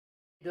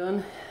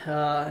Done.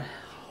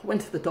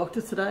 Went to the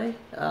doctor today.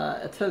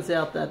 It turns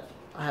out that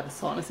I have a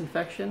sinus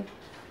infection.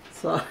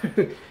 So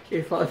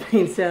if I've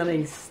been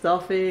sounding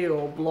stuffy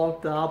or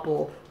blocked up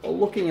or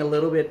looking a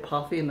little bit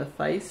puffy in the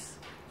face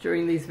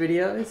during these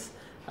videos,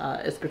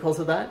 it's because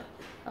of that.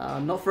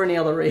 Not for any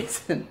other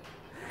reason.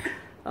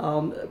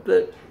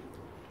 But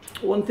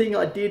one thing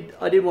I did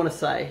want to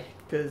say,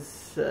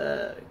 because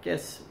I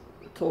guess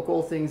talk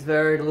all things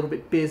varied, a little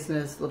bit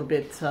business, a little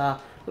bit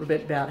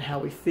about how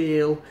we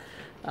feel.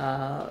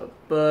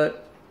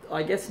 But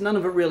I guess none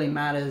of it really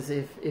matters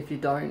if you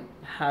don't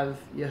have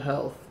your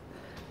health.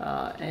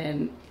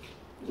 And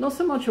not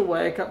so much a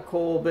wake-up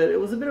call, but it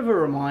was a bit of a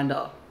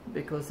reminder,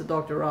 because the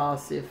doctor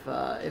asked if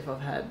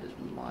I've had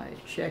my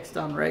checks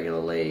done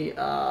regularly,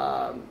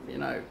 you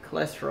know,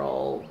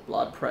 cholesterol,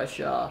 blood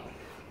pressure,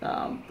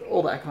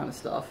 all that kind of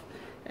stuff.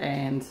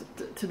 And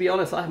to be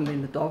honest, I haven't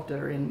been to the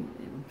doctor in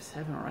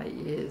 7 or 8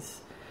 years.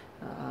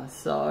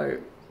 So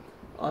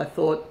I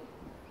thought,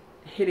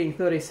 hitting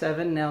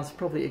 37 now is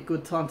probably a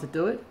good time to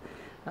do it.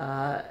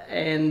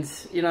 And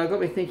you know, it got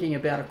me thinking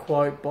about a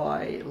quote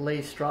by Lee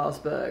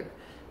Strasberg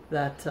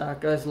that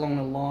goes along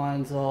the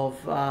lines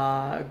of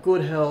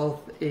good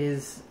health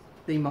is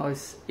the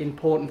most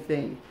important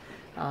thing,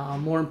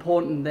 more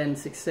important than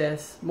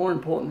success, more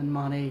important than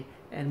money,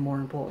 and more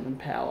important than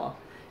power.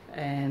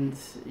 And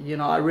you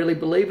know, I really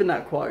believe in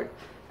that quote,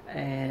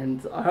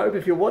 and I hope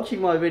if you're watching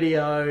my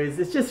videos,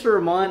 it's just a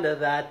reminder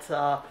that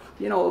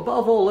you know,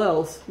 above all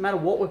else, no matter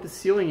what we're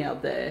pursuing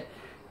out there,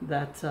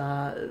 that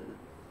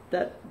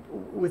that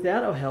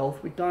without our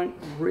health, we don't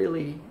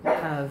really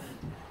have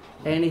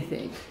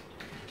anything.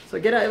 So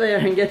get out there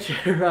and get your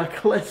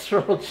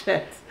cholesterol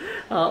checked.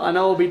 I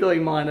know I'll be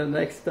doing mine in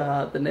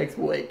the next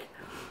week.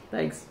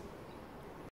 Thanks.